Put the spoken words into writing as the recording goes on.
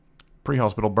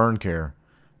Prehospital burn care.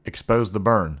 Expose the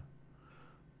burn.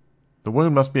 The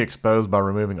wound must be exposed by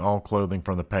removing all clothing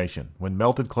from the patient. When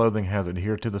melted clothing has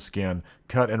adhered to the skin,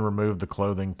 cut and remove the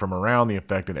clothing from around the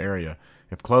affected area.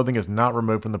 If clothing is not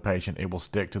removed from the patient, it will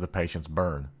stick to the patient's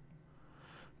burn.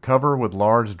 Cover with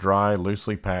large, dry,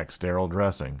 loosely packed sterile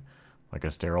dressing, like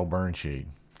a sterile burn sheet.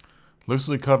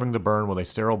 Loosely covering the burn with a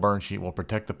sterile burn sheet will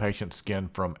protect the patient's skin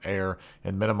from air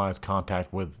and minimize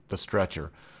contact with the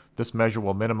stretcher. This measure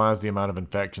will minimize the amount of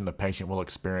infection the patient will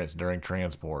experience during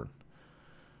transport.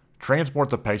 Transport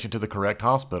the patient to the correct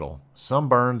hospital. Some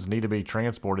burns need to be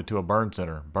transported to a burn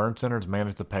center. Burn centers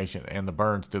manage the patient and the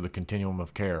burns through the continuum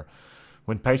of care.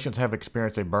 When patients have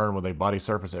experienced a burn with a body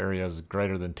surface area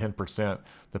greater than 10%,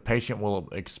 the patient will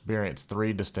experience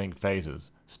 3 distinct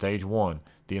phases. Stage 1,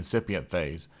 the incipient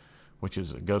phase, which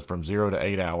goes from 0 to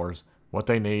 8 hours. What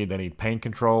they need pain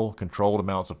control, controlled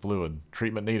amounts of fluid.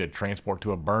 Treatment needed, transport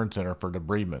to a burn center for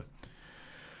debridement.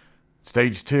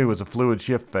 Stage 2 is a fluid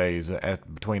shift phase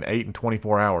at between 8 and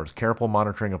 24 hours. Careful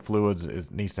monitoring of fluids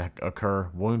needs to occur,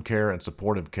 wound care and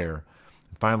supportive care.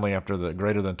 And finally, after the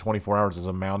greater than 24 hours is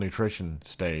a malnutrition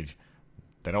stage.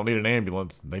 They don't need an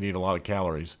ambulance, they need a lot of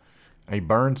calories. A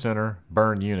burn center,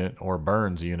 burn unit, or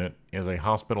burns unit is a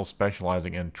hospital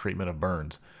specializing in treatment of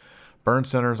burns. Burn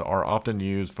centers are often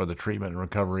used for the treatment and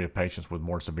recovery of patients with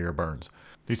more severe burns.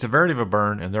 The severity of a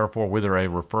burn, and therefore whether a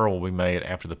referral will be made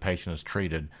after the patient is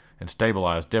treated and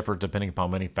stabilized, differs depending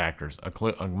upon many factors,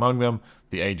 among them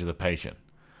the age of the patient.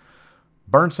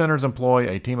 Burn centers employ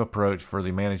a team approach for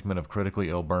the management of critically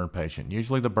ill burn patient.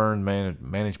 Usually the burn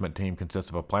management team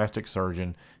consists of a plastic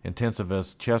surgeon,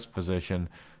 intensivist, chest physician,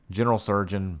 general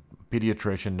surgeon,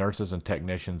 pediatrician, nurses and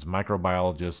technicians,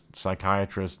 microbiologists,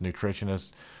 psychiatrists,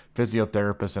 nutritionists,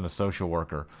 physiotherapists, and a social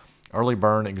worker. Early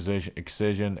burn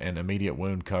excision and immediate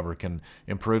wound cover can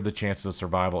improve the chances of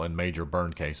survival in major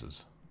burn cases.